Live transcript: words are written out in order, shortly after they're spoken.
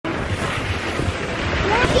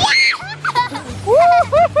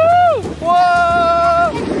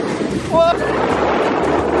Whoa! Whoa!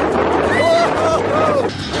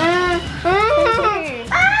 Whoa!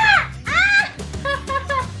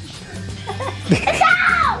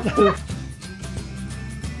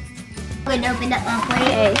 Open up my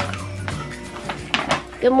plate.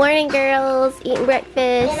 Good morning, girls. Eating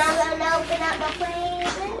breakfast. And I'm gonna open up my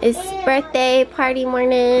plate. It's birthday party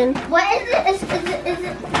morning. What is it? Is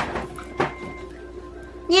it?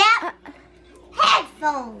 Yeah.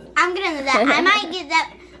 Headphones. I'm gonna get that. I might get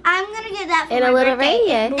that. I'm gonna get that for And my a little birthday.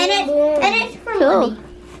 radio. And it's for Cool. Libby.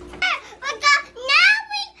 But now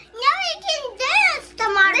we can dance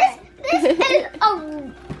tomorrow. This is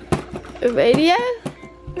A radio?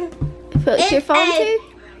 Put your phone to?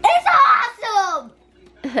 It's awesome.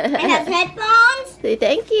 It has headphones. Say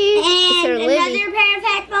thank you. It's And for Libby. another pair of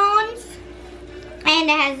headphones. And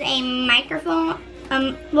it has a microphone.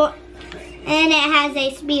 And it has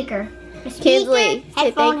a speaker. A speaker, Kinsley, say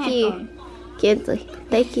headphone, thank you. headphone. Kinsley,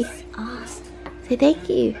 thank you. Awesome. Say thank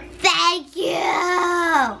you. Thank you.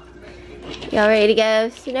 Y'all ready to go?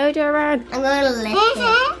 Snowdrive ride? I'm going to lift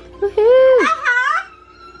it.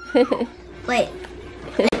 Woohoo! Wait.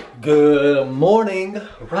 Good morning,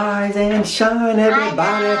 rise and shine,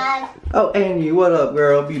 everybody. Hi, Oh, and you, what up,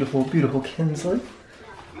 girl? Beautiful, beautiful Kinsley.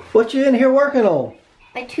 What you in here working on?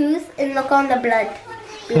 my tooth and look on the blood.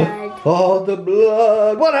 Oh, the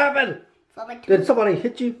blood. What happened? For my tooth. Did somebody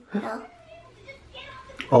hit you? No.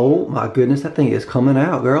 Oh my goodness, that thing is coming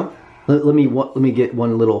out, girl. Let me get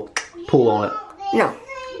one little pull on it. No.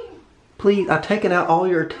 Please, I've taken out all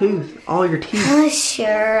your teeth.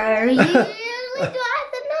 Sure. You usually do it at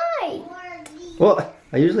night. Well,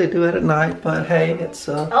 I usually do it at night, but hey, it's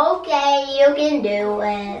Okay, you can do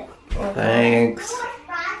it. thanks.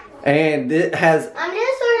 And it has. I'm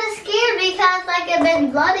just sort of scared because like I've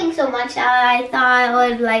been blooding so much that I thought I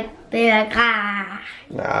would like be like ah.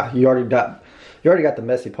 Nah, you already got the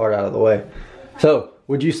messy part out of the way. So,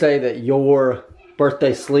 would you say that your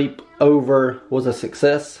birthday sleepover was a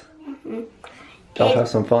success? Mm-hmm. Y'all have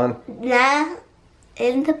some fun? Nah,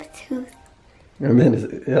 in the tooth. And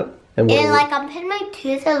then, yep. And what? And like I'm hitting my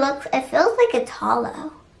tooth, it feels like it's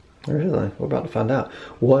hollow. Really? We're about to find out.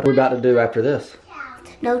 What are we about to do after this?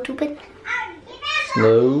 No toothing.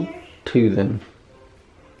 Snow toothing.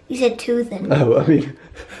 You said toothing. Oh, I mean,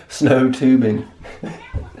 snow tubing.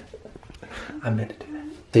 I meant to do that.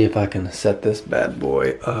 See if I can set this bad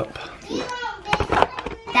boy up.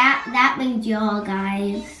 That means y'all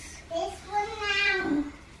guys.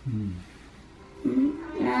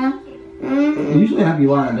 I usually have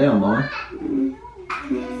you lying down, Mom.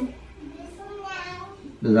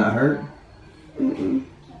 Does that hurt? You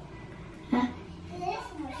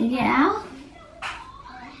get out?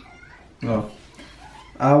 Oh.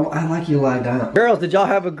 I like you lying down. Girls, did y'all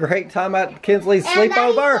have a great time at Kinsley's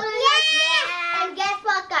sleepover? Yeah! And guess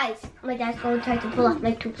what, guys? My dad's going to try to pull off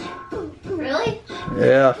my tooth. Really?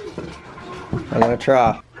 Yeah. I'm gonna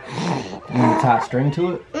try. You need to tie a string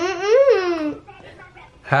to it?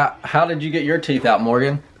 How did you get your teeth out,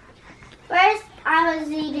 Morgan? First, I was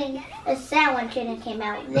eating a sandwich and it came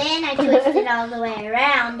out. Then I twisted all the way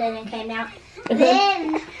around and it came out.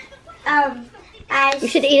 Then, You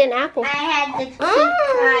should eat an apple. I had the teeth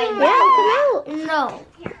tried. Yeah, it'll come out. No.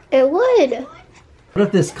 It would. What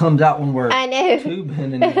if this comes out when we're I know.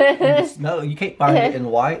 tubing and you smell? You can't find it in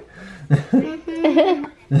white. That's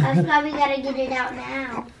why we gotta get it out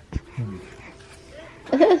now.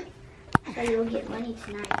 So you'll get money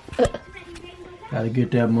tonight. Gotta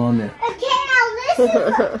get that money. Okay, now this is I'm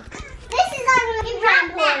gonna try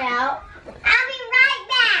and pull it out. I'll be right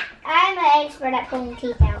back. I'm an expert at pulling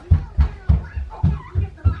teeth out.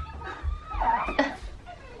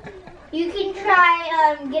 You can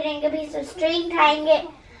try getting a piece of string, tying it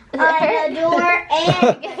on the door,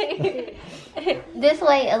 and Just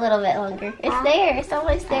wait a little bit longer. It's there. It's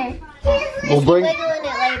almost there. We'll bring. Wiggling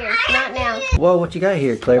it later. Not now. Whoa, what you got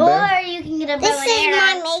here, Claire Bear? or you can get a bow and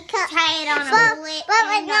arrow, makeup, tie it on a bullet,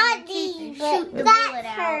 but not these. Shoot the bullet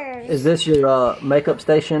out. Is this your makeup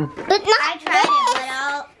station? But not I tried it,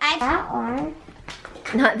 but that one.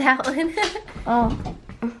 Not that one. Oh.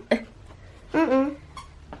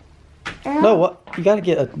 No, what? You gotta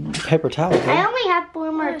get a paper towel. I Right? only have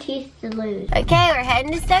 4 more teeth to lose. Okay, we're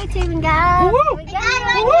heading to snow tubing, guys. Woo! Here we go.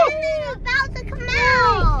 My tooth is about to come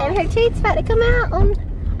out. And her teeth's about to come out on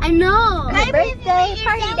I know. her birthday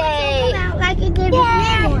party day. Like it did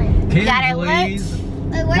with Got our lunch,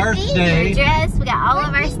 birthday. dress. We got all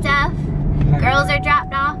of our stuff. Girls are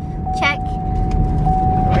dropped off. Check.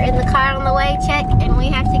 We're in the car on the way. Check. And we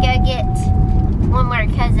have to go get one more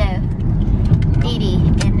Cuzzo, Dee Dee,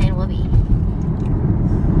 and then we'll be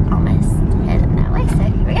almost heading that way. So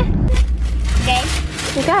here we go.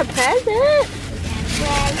 present.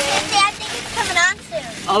 I think it's coming on soon.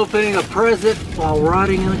 Opening a present while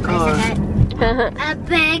riding in a car. A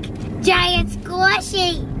big, giant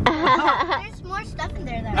squishy. There's more stuff in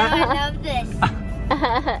there though. I love this.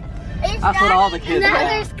 That's what all the kids Another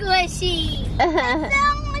have. squishy.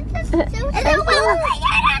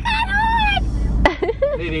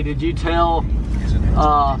 Didi, did you tell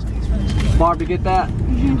Barb to get that?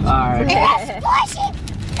 Alright. Squishy.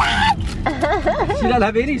 She doesn't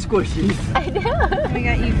have any squishies. I know. We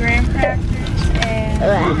got you graham crackers and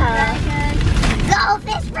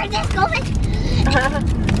Goldfish for this goldfish.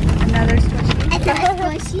 another squishy. Another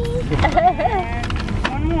squishy.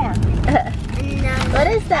 And one more. What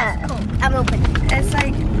is that? I'm opening. It's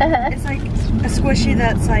like a squishy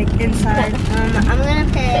that's like inside. I'm gonna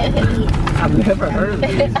pay. I've never heard of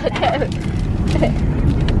these.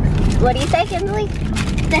 What do you say, Kinsley?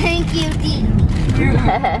 Thank you, Dee.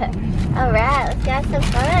 Alright, let's have some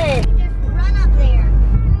fun. Just run up there.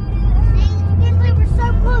 Kinsley, we're so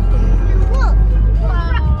close. And look,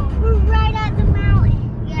 we're right at the mountain.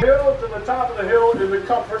 Hill to the top of the hill in the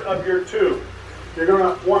comfort of your tube. You're going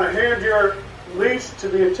to want to hand your leash to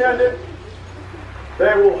the attendant.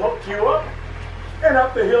 They will hook you up, and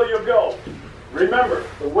up the hill you'll go. Remember,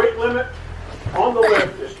 the weight limit on the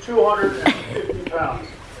lift is 250 pounds.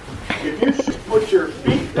 If you should put your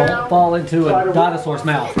feet down, Don't fall into a dinosaur's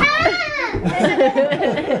mouth.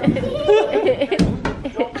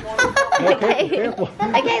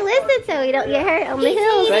 Okay, listen so we don't get hurt on the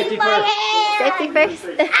hill. Safety first. Safety first.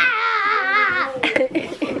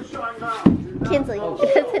 Kinsley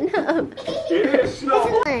doesn't know. it is snow.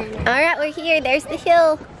 Alright, we're here. There's the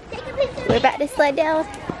hill. We're about to sled down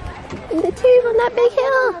in the tube on that big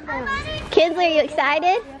hill. Kinsley, are you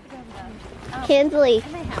excited? Kinsley,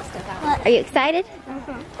 are you excited?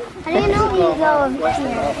 I didn't know you go over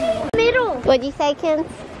here. Middle. What'd you say, Kinsley?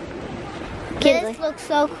 This looks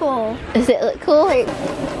so cool. Does it look cool?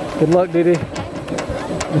 Good luck, Didi.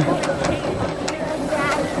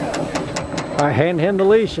 Alright, hand him the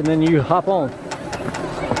leash and then you hop on.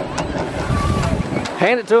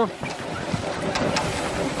 Hand it to him.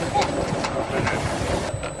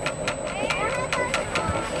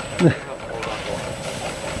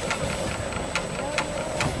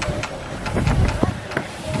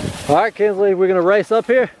 Alright, Kinsley, we're gonna race up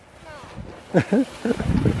here.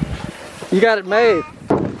 You got it made.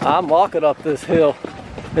 I'm walking up this hill,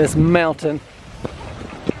 this mountain.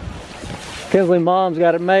 Kinsley mom's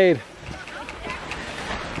got it made.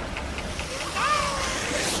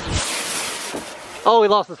 Oh, he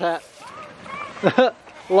lost his hat.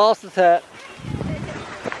 Lost his hat.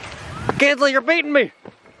 Kinsley, you're beating me.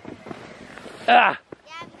 Ah.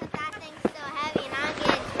 Yeah, because that thing's so heavy and I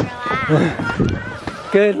get to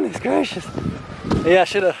relax. Goodness gracious. Yeah, I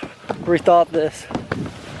should have rethought this.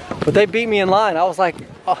 But they beat me in line. I was like,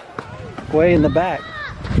 oh, way in the back.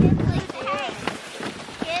 Kinsley, say hey.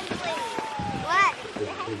 Kinsley, what?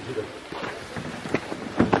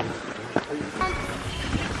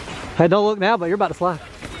 Hey, don't look now, but you're about to slide.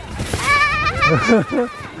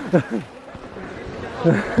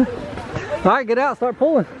 All right, get out, start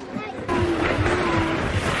pulling.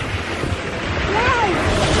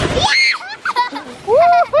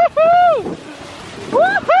 Woo-hoo-hoo!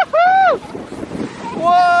 Woo-hoo-hoo!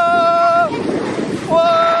 Whoa!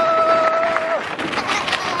 Whoa!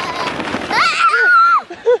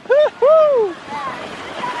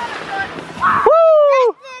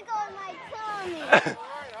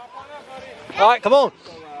 All right, come on.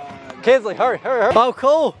 Kinsley, hurry, hurry, hurry. Oh,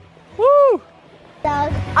 cool. Woo!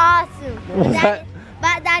 That was awesome. What was that?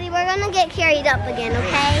 But Daddy, we're gonna get carried up again,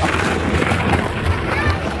 okay?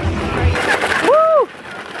 Woo!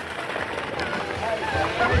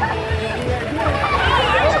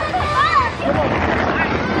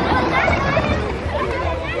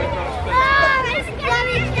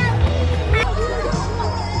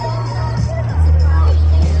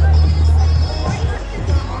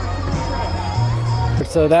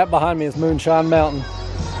 So that behind me is Moonshine Mountain,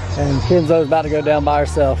 and Kenzo's about to go down by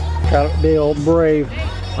herself. Try to be old brave.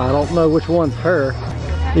 I don't know which one's her.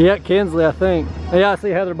 Yeah, Kinsley, I think. Yeah, I see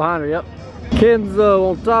Heather behind her, yep. Kenzo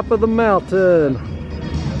on top of the mountain.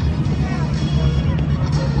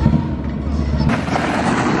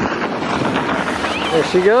 There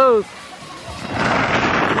she goes.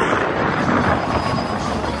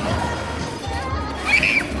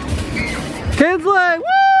 Kinsley, woo!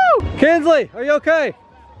 Kinsley, are you okay?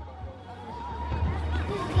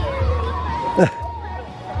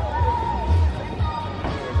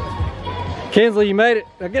 Kinsley, you made it.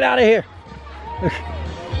 Now get out of here.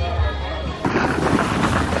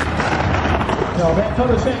 So that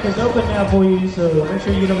photo shack is open now for you, so make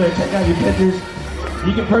sure you get over there and check out your pictures.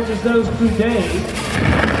 You can purchase those today.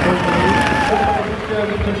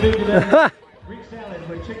 Get some food today. Greek salad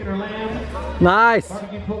with chicken or lamb. Nice.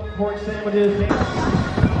 Barbecue pork sandwiches.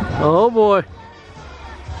 Oh boy.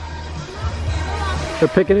 They're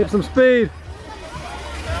picking up some speed.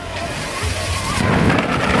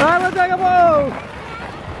 Alright, let's take a move.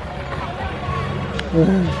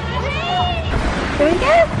 Here we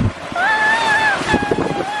go.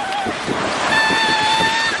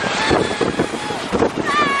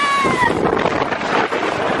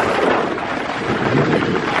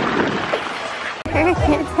 I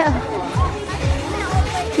can't tell.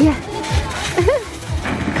 Yeah.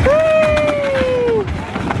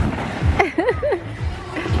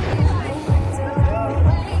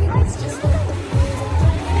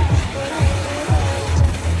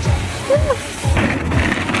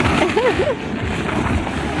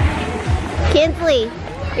 Kinsley,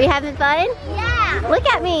 are you having fun? Yeah. Look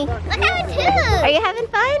at me. Look at me too. Are you having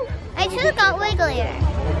fun? I too got wigglier.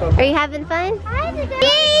 Are you having fun? Yeah.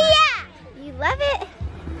 You love it?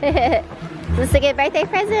 Is this a good birthday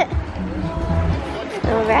present?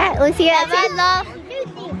 Alright, let's see it. I love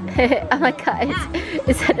Oh my gosh,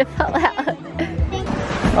 it's gonna fall out.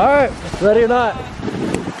 Alright, ready or not?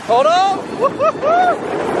 Hold on!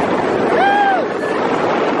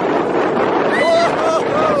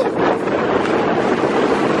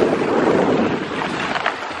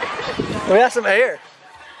 We have some air.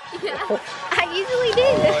 I usually do.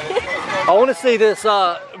 I want to see this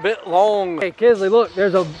bit long. Hey Kinsley, look,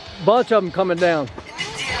 there's a bunch of them coming down.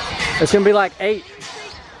 It's gonna be like 8.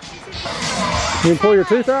 You can pull your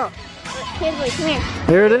tooth out. Kinsley, come here.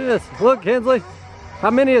 Here it is. Look, Kinsley. How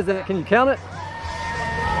many is that? Can you count it?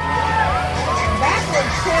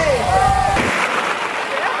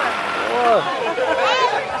 Whoa.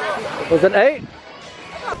 Was it 8?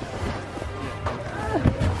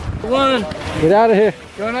 1. Get out of here.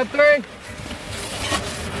 Going up 3.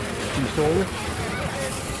 You sold it?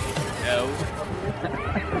 No.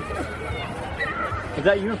 Was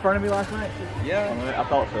that you in front of me last night? Yeah. I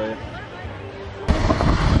thought so, yeah.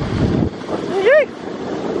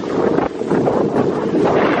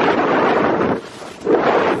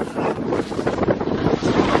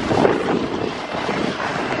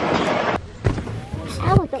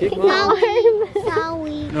 Kick my arm.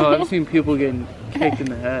 Sorry. No, I've seen people getting kicked in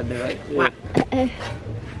the head. They're like, yeah.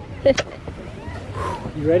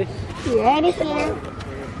 You ready? You ready? Yeah.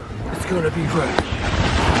 It's gonna be right.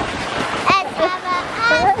 Let's have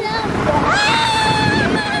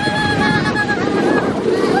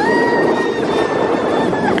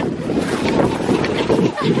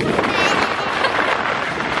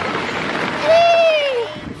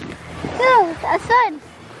Oh, that's fun.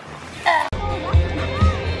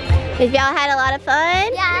 Have y'all had a lot of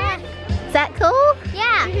fun? Yeah. Is that cool?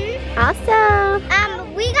 Yeah. Awesome.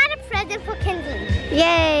 We got a present for Kinsley.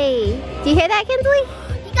 Yay. Do you hear that, Kinsley?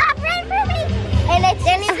 You got a present for me. And it's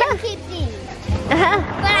gonna keep these.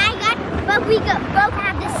 But we both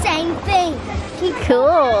have the same thing.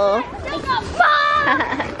 Cool.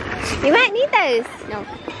 You might need those. No.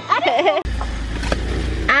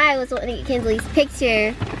 I was wanting to get Kinsley's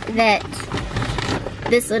picture that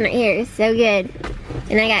this one right here is so good.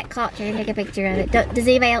 And I got caught trying to take a picture of it. Does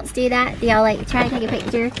anybody else do that? Do y'all like try to take a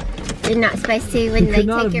picture? You're not supposed to when they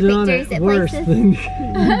take your pictures at places.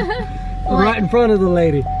 Right in front of the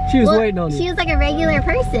lady. She was waiting on you. She was like a regular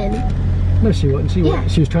person. No, she wasn't.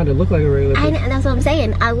 She was trying to look like a regular person. I know, that's what I'm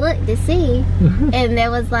saying. I looked to see, and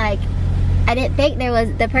there was like, I didn't think there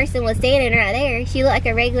was, the person was standing right there. She looked like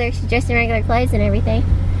a regular, she dressed in regular clothes and everything.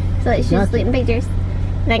 So she was taking pictures.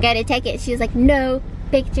 And I got to take it. She was like, no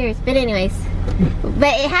pictures. But anyways,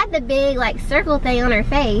 but it had the big like circle thing on her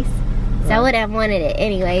face. So I would have wanted it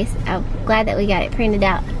anyways. I'm glad that we got it printed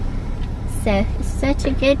out. So, it's such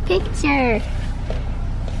a good picture.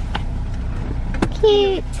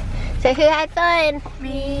 Cute. So who had fun?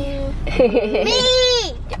 Me.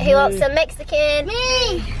 Me! Who wants some Mexican?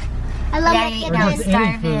 Me. I love Daddy, Mexican.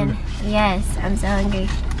 I'm starving. Yes, I'm so hungry.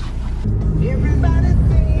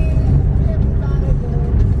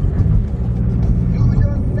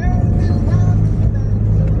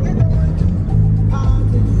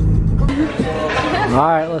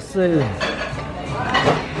 Alright, let's see.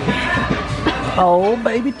 Oh,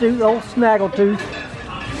 baby tooth, old snaggletooth.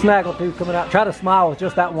 Snaggletooth coming out. Try to smile with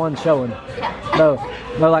just that one showing. No,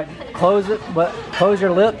 like close it, but close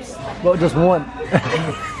your lips, but just one.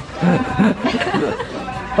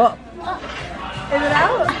 Oh. Is it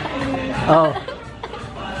out? Oh.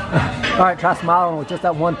 Alright, try smiling with just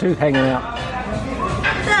that one tooth hanging out.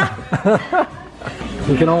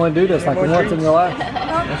 You can only do this like once in your life. Don't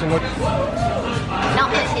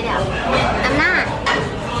push it out. I'm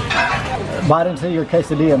not. Bite into your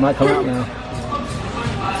quesadilla, it might come out now.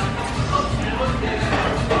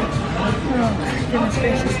 Goodness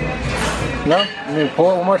gracious. No? You need to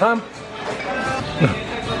pull it one more time?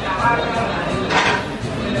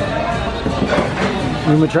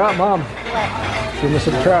 You want to try it, Mom? What? Give me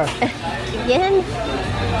some try. Again?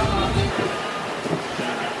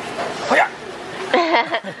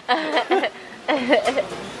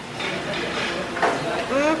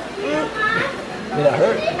 Did it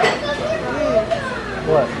hurt?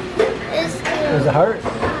 What? Does it hurt?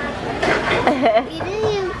 You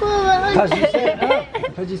didn't even pull on. How'd you say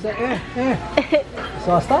How'd you say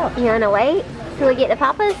So I stopped. You wanna wait till we get to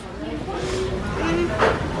Papa's?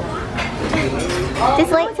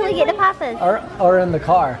 Just wait till we get to Papa's. Or in the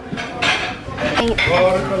car.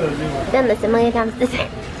 I've done this a million times today.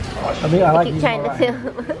 I mean, I like keep using trying my to right hand.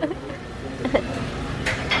 film.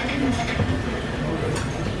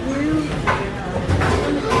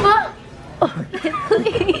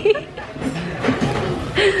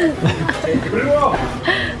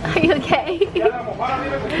 Are you okay?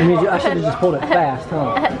 I should have just pulled it fast,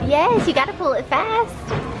 huh? Yes, you gotta pull it fast.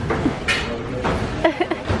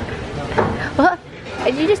 What?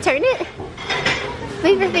 Did you just turn it?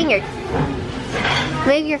 Move your finger.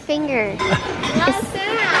 Move your finger.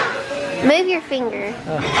 Move your finger.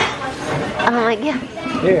 Oh my god.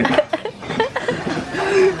 Here.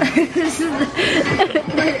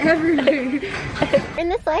 In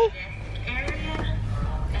this way.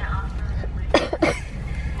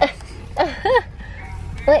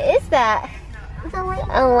 What is that?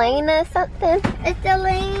 Elena something? It's the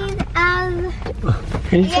lane of.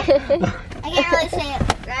 Can you I can't really say it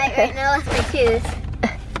right now with my shoes.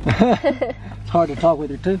 It's hard to talk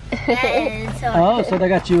with her too. And so Oh, so they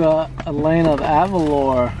got you a lane of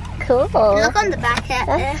Avalor. Cool. look on the back hat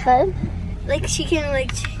That's there. fun. Like she can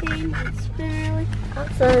like change and spin really.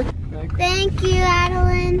 Awesome. Thank you,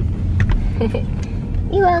 Adeline.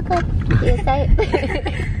 You're welcome. You say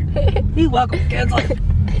You're welcome, Kinsley.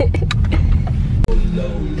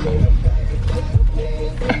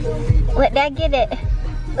 Let Dad get it.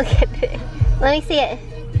 Look at it. Let me see it.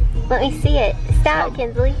 Let me see it. Stop,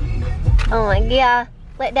 Kinsley. Oh my god.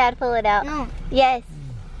 Let Dad pull it out. No. Yes.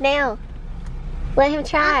 Now. Let him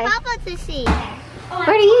try. Papa to see. What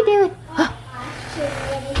are you doing?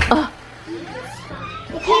 Oh.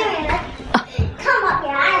 Come up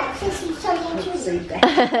here, I want to see something too.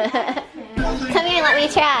 Come here and let me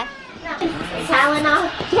try. Tylenol.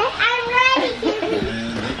 I'm ready,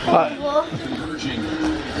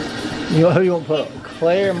 Who you want to put?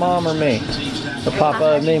 Claire, Mom, or me? Or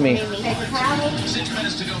Papa, Mimi?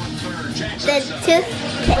 The tooth.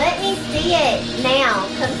 Let me see it. Now.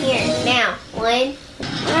 Come here. Now. One.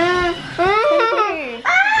 Come here.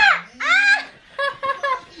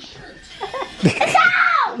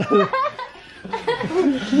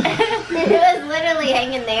 It was literally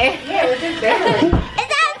hanging there. Yeah, it was just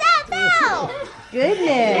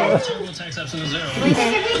Goodness. Tax up to the zero.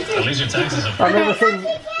 At least your taxes are I've never seen.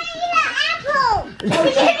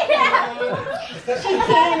 She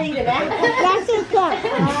can't eat an apple. That's too good.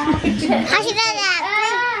 How she does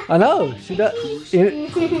that? I know, she does. You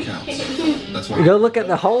go look at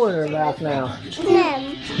the hole in her mouth now.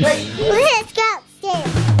 Let's go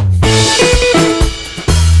upstairs.